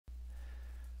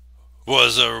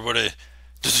Was everybody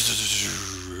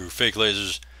fake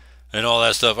lasers and all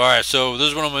that stuff. Alright, so this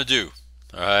is what I'm going to do.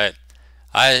 Alright,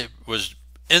 I was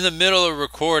in the middle of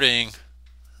recording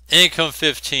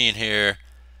Income15 here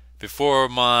before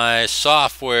my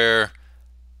software,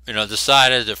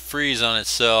 decided to freeze on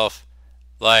itself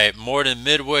like more than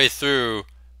midway through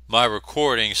my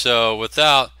recording. So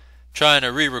without trying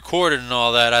to re-record it and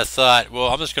all that, I thought, well,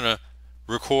 I'm just going to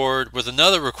record with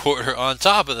another recorder on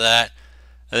top of that,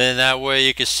 and then that way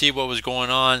you can see what was going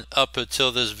on up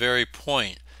until this very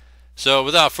point. So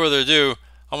without further ado,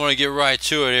 I'm going to get right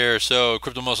to it here. So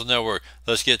Crypto Muscle Network,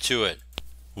 let's get to it.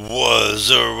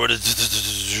 What's up? What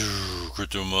is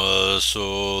Crypto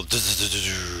Muscle?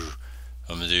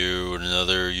 I'm going to do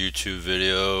another YouTube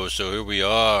video. So here we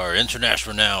are,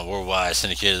 international now, worldwide,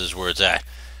 syndicated, this is where it's at.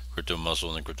 Crypto Muscle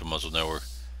and the Crypto Muscle Network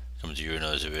coming to you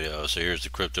another video. So here's the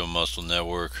Crypto Muscle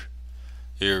Network.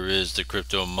 Here is the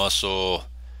Crypto Muscle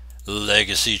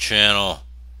Legacy Channel.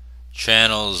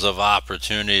 Channels of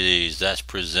opportunities that's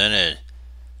presented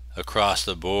across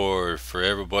the board for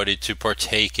everybody to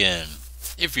partake in,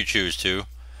 if you choose to,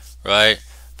 right?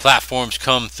 Platforms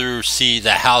come through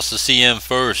the house of CM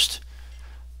first.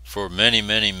 For many,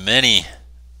 many, many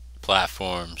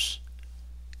platforms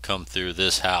come through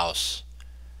this house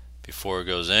before it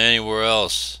goes anywhere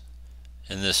else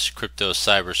in this crypto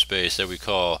cyberspace that we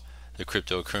call the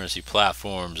cryptocurrency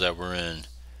platforms that we're in,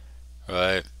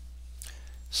 right?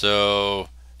 So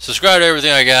subscribe to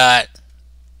everything I got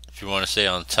if you want to stay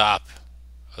on top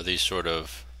of these sort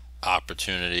of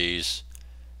opportunities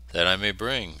that I may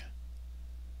bring.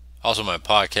 Also my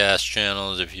podcast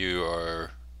channels, if you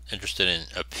are interested in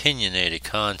opinionated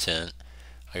content,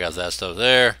 I got that stuff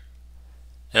there.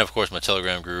 And of course my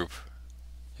Telegram group,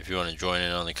 if you want to join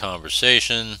in on the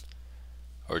conversation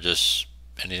or just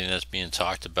anything that's being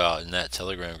talked about in that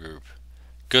Telegram group.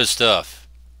 Good stuff.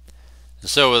 And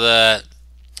so with that,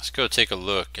 let's go take a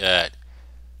look at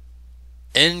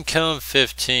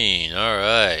Income15.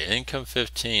 Alright,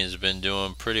 Income15 has been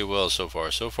doing pretty well so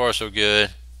far. So far so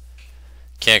good.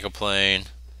 Can't complain.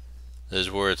 This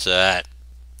is where it's at.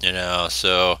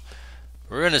 So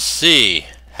we're going to see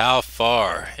how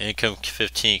far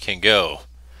Income15 can go.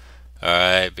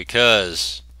 Alright,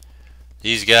 because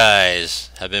these guys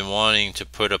have been wanting to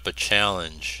put up a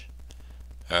challenge.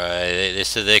 Alright, they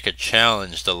said they could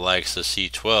challenge the likes of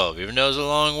C12. Even though it's a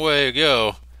long way to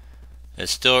go,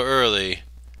 it's still early.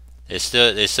 They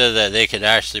said that they could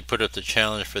actually put up the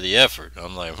challenge for the effort.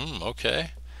 I'm like,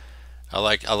 okay. I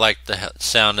like the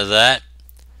sound of that.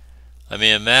 I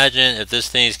mean, imagine if this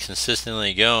thing's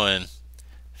consistently going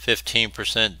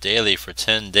 15% daily for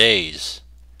 10 days.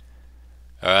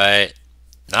 Alright,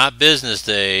 not business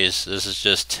days. This is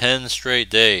just 10 straight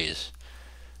days.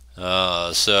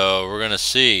 So we're going to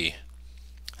see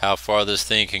how far this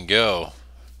thing can go,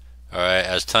 alright,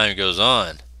 as time goes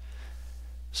on.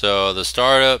 So the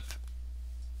startup,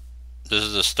 this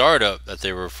is a startup that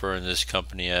they were referring to this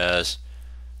company as,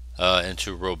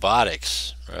 into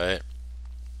robotics, right?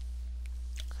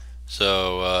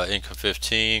 So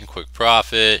Income15, quick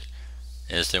profit,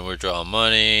 instant withdrawal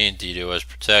money, DDoS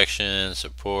protection,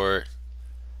 support,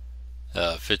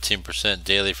 15%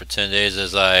 daily for 10 days,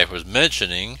 as I was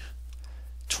mentioning,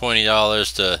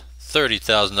 $20 to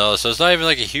 $30,000. So it's not even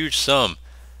like a huge sum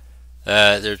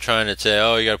that they're trying to say,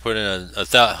 oh, you got to put in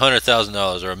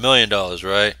 $100,000 or $1 million,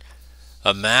 right?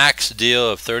 A max deal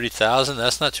of $30,000,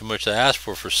 that's not too much to ask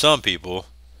for some people,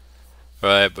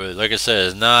 right? But like I said,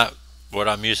 it's not what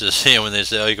I'm used to seeing when they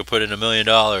say, oh, you can put in $1 million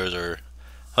or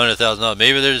 $100,000.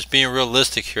 Maybe they're just being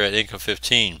realistic here at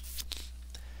Income15.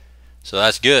 So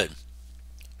that's good.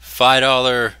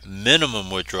 $5 minimum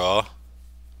withdrawal,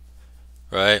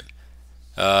 right?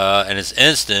 And it's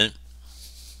instant.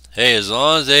 Hey, as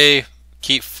long as they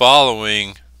keep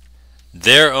following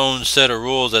their own set of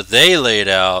rules that they laid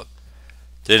out,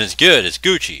 then it's good. It's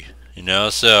Gucci,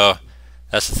 So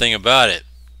that's the thing about it.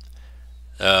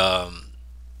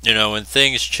 When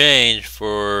things change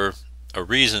for a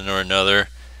reason or another,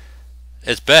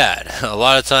 it's bad. A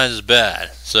lot of times it's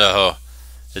bad. So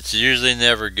it's usually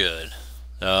never good.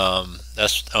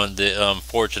 That's the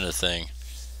unfortunate thing.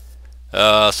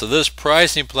 So this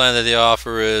pricing plan that they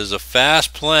offer is a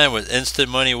fast plan with instant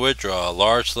money withdrawal, a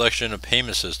large selection of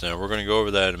payment system. We're going to go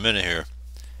over that in a minute here.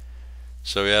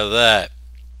 So we have that.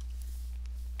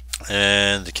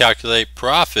 And to calculate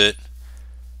profit,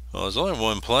 well, there's only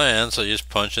one plan, so you just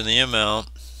punch in the amount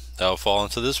that will fall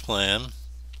into this plan.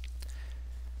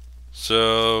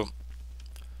 So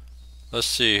let's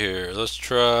see here. Let's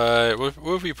try. What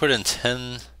if we put in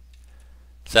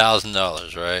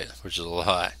 $10,000, right? Which is a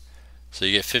lot. So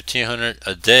you get $1,500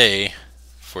 a day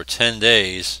for 10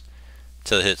 days.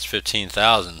 till it hits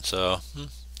 15,000. So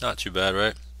not too bad,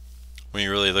 right? When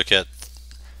you really look at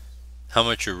how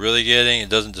much you're really getting, it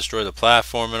doesn't destroy the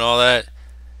platform and all that.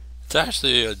 It's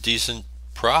actually a decent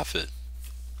profit.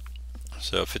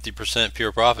 So 50%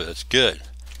 pure profit. That's good.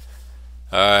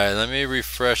 All right, let me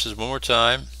refresh this one more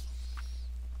time.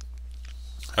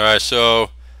 All right, so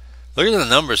look at the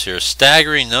numbers here.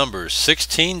 Staggering numbers.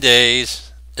 16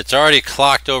 days. It's already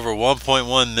clocked over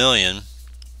 1.1 million.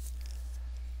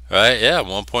 Right? Yeah,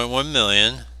 1.1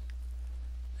 million.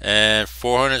 And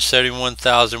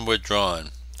 471,000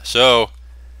 withdrawn. So,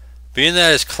 being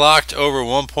that it's clocked over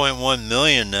 1.1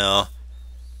 million now,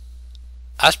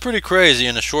 that's pretty crazy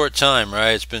in a short time,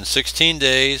 right? It's been 16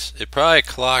 days. It probably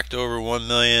clocked over 1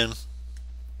 million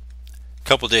a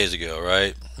couple days ago,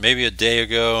 right? Maybe a day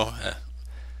ago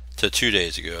to 2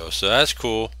 days ago. So that's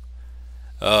cool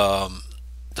to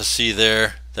see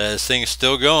there that this thing's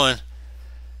still going.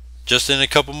 Just in a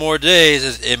couple more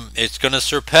days, it's going to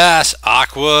surpass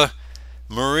Aqua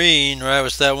Marine, right?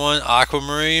 What's that one?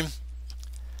 Aquamarine.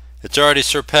 It's already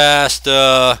surpassed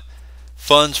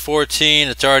Fundsz 14.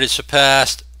 It's already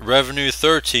surpassed Revenue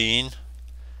 13.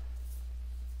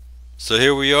 So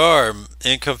here we are,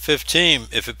 Income 15.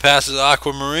 If it passes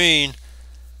Aquamarine,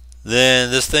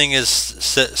 then this thing is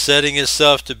setting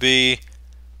itself to be,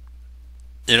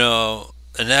 you know,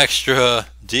 an extra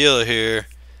deal here.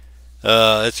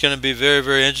 It's going to be very,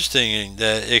 very interesting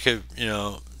that it could, you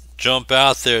know, jump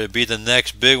out there to be the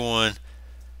next big one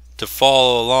to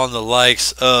follow along the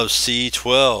likes of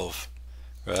C12,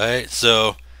 right?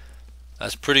 So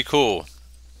that's pretty cool.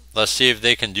 Let's see if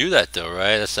they can do that though,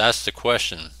 right? That's the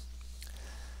question.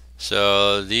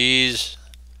 So these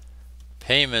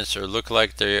payments look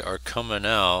like they are coming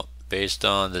out based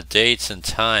on the dates and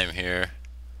time here.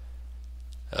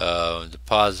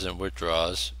 Deposits and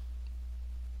withdrawals.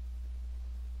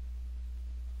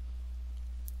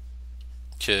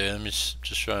 Okay, let me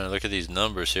just trying to look at these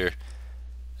numbers here.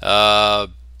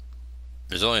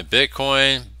 There's only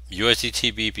Bitcoin,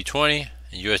 USDT BP20,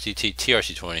 and USDT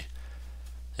TRC20.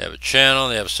 They have a channel,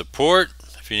 they have support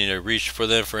if you need to reach for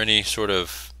them for any sort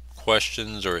of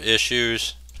questions or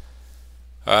issues.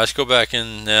 Alright, let's go back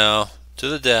in now to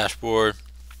the dashboard.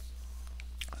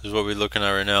 This is what we're looking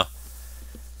at right now.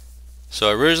 So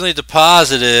I originally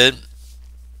deposited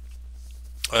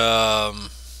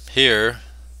here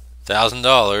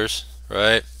 $1,000,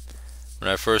 right? When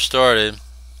I first started.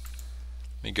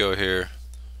 Let me go here.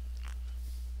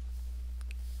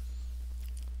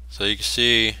 So you can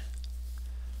see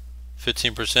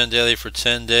 15% daily for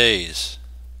 10 days.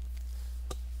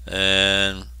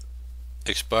 And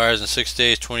expires in 6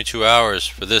 days, 22 hours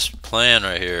for this plan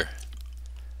right here.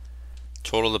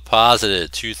 Total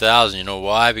deposited 2,000. You know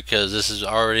why? Because this is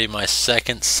already my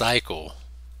second cycle.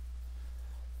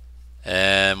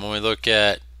 And when we look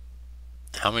at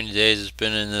how many days it's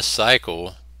been in this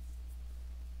cycle,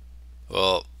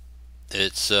 well,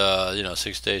 it's you know,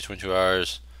 6 days, 22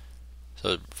 hours,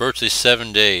 so virtually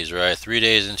 7 days, right? 3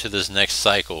 days into this next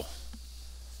cycle.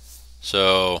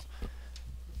 So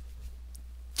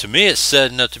to me, it's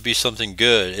setting up to be something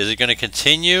good. Is it going to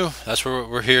continue? That's what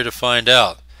we're here to find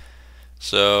out.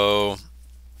 So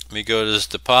let me go to this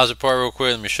deposit part real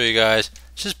quick. Let me show you guys.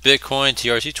 It's just Bitcoin,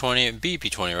 TRC20, and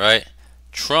BP20, right?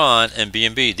 Tron and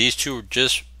BNB. These two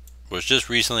was just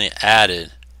recently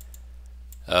added,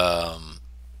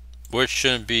 which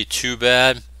shouldn't be too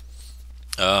bad.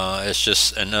 It's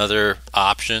just another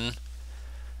option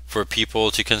for people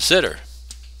to consider,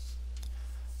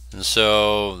 and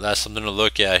so that's something to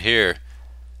look at here.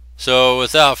 So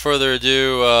without further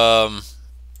ado,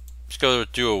 let's go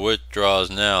do a withdrawals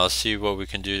now. Let's see what we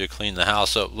can do to clean the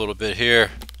house up a little bit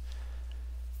here.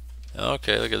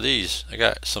 Okay, look at these. I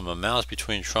got some amounts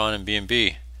between Tron and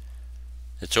BNB.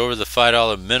 It's over the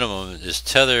 $5 minimum. Is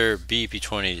Tether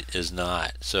BP20 is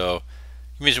not. So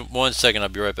give me 1 second. I'll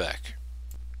be right back.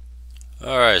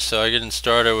 Alright, so I'm getting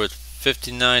started with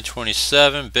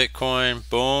 59.27 Bitcoin.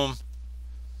 Boom.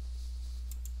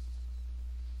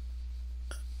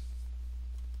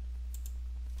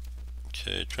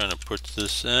 Okay, trying to put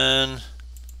this in.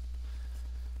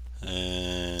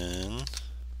 And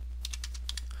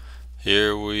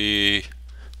here we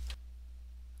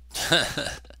and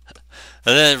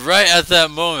then right at that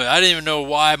moment, I didn't even know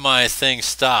why my thing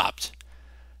stopped,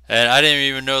 and I didn't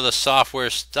even know the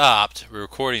software stopped,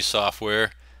 recording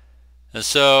software. And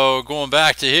so going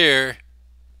back to here,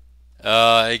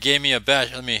 it gave me a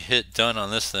batch. Let me hit done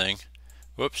on this thing.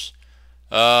 Whoops.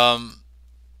 Let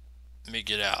me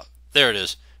get out. There it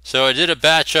is. So I did a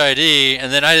batch ID,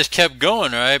 and then I just kept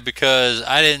going, right? Because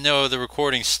I didn't know the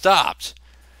recording stopped.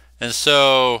 And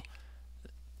so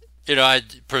I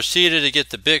proceeded to get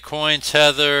the Bitcoin,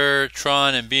 Tether,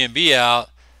 Tron, and BNB out,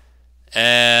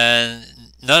 and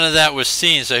none of that was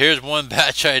seen. So here's one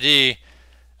batch ID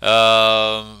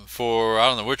for, I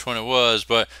don't know which one it was,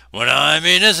 but when I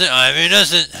mean isn't.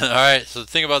 All right, so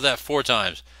think about that 4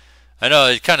 times. I know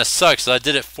it kind of sucks. I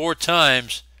did it 4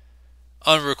 times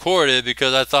unrecorded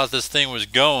because I thought this thing was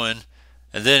going,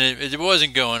 and then it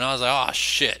wasn't going. I was like, oh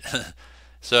shit.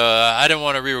 So I didn't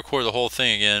want to re-record the whole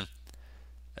thing again,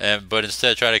 but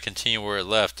instead try to continue where it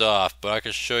left off. But I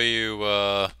can show you,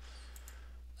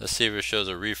 let's see if it shows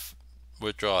a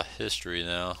withdrawal history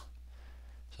now.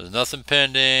 So there's nothing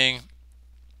pending,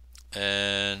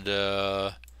 and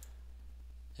yeah,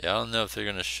 I don't know if they're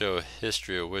going to show a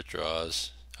history of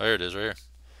withdrawals. Oh, here it is right here.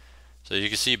 So you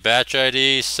can see batch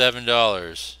ID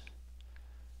 $7.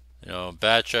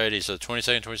 Batch ID, so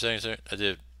 22nd, I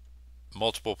did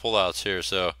multiple pullouts here.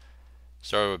 So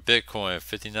started with Bitcoin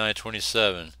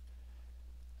 59.27,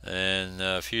 and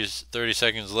a few 30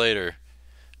 seconds later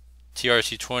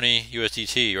TRC20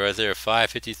 USDT right there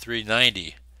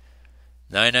 553.90,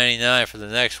 9.99 for the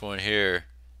next one here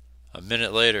a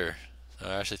minute later,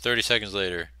 actually 30 seconds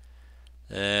later,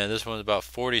 and this one's about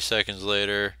 40 seconds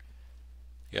later.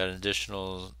 You got an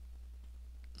additional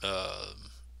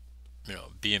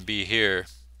BNB here,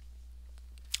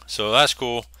 so that's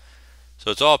cool. So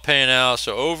it's all paying out.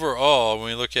 So overall, when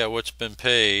we look at what's been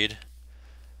paid,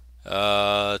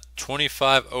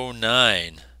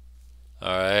 2509.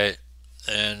 All right,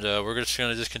 and we're just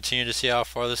going to continue to see how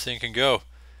far this thing can go.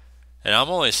 And I'm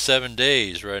only 7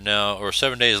 days right now, or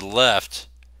 7 days left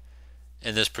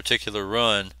in this particular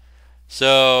run.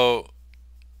 So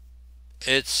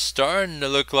it's starting to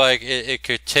look like it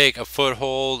could take a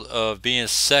foothold of being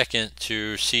second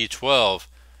to C12,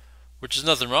 which is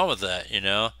nothing wrong with that,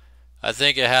 I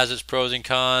think it has its pros and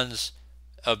cons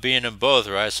of being in both,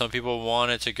 right? Some people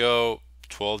want it to go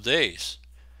 12 days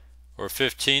or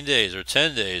 15 days or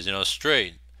 10 days,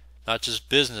 straight, not just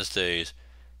business days.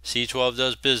 C12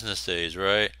 does business days,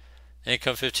 right?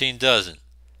 Income15 doesn't.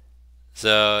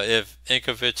 So if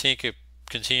Income15 could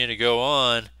continue to go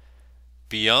on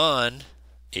beyond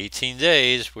 18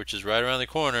 days, which is right around the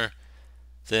corner,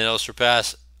 then it'll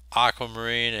surpass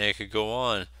Aquamarine and it could go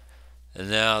on.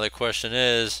 And now the question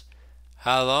is,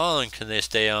 how long can they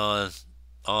stay on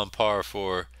par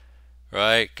for,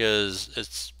 right? Because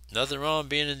it's nothing wrong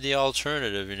being in the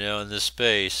alternative, in this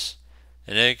space.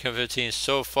 And Income15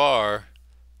 so far,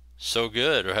 so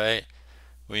good, right?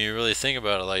 When you really think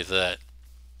about it like that.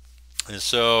 And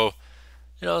so,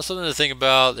 something to think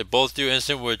about. They both do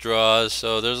instant withdrawals,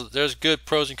 so there's good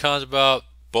pros and cons about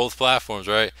both platforms,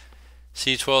 right?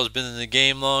 C12 has been in the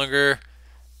game longer,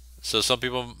 so some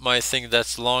people might think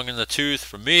that's long in the tooth.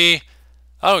 For me,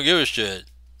 I don't give a shit.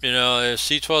 If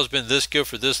C12 has been this good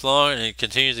for this long and it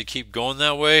continues to keep going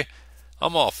that way,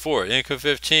 I'm all for it.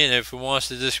 Income15, if it wants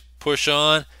to just push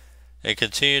on and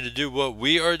continue to do what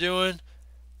we are doing,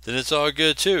 then it's all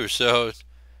good too. So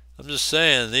I'm just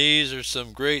saying, these are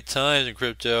some great times in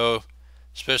crypto,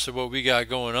 especially what we got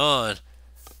going on.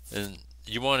 And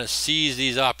you want to seize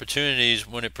these opportunities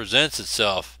when it presents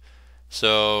itself.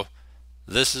 So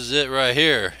this is it right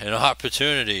here, an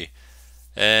opportunity.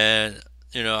 And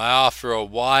I offer a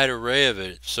wide array of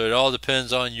it, so it all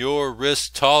depends on your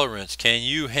risk tolerance. Can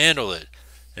you handle it?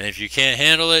 And if you can't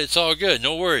handle it, it's all good,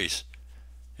 no worries.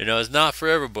 It's not for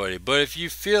everybody. But if you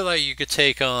feel like you could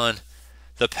take on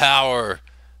the power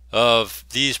of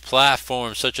these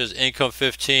platforms such as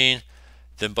Income15,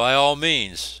 then by all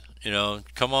means,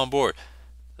 come on board.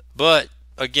 But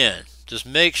again, just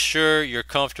make sure you're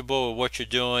comfortable with what you're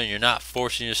doing. You're not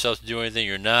forcing yourself to do anything.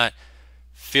 You're not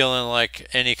feeling like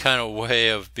any kind of way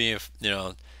of being,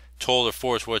 told or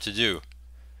forced what to do.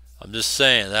 I'm just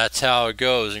saying, that's how it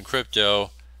goes in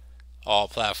crypto. All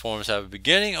platforms have a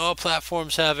beginning, all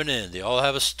platforms have an end. They all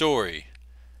have a story.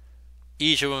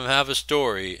 Each of them have a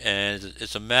story, and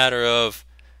it's a matter of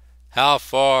how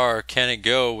far can it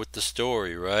go with the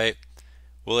story, right?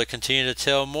 Will it continue to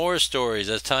tell more stories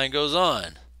as time goes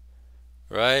on,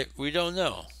 right? We don't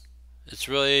know. It's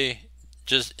really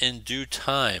just in due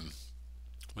time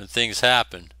when things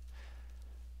happen.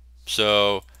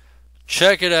 So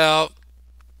check it out.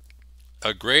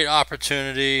 A great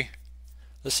opportunity.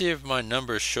 Let's see if my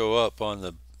numbers show up on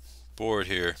the board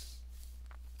here.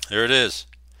 There it is.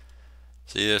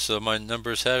 See, so my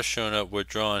numbers have shown up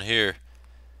withdrawn here.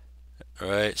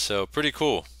 Alright, so pretty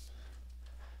cool.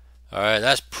 Alright,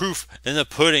 that's proof in the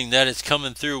pudding that it's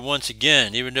coming through once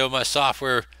again, even though my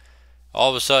software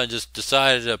all of a sudden just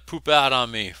decided to poop out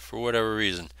on me for whatever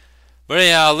reason. But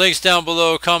anyhow, links down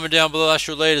below, comment down below. That's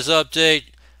your latest update.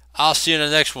 I'll see you in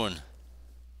the next one.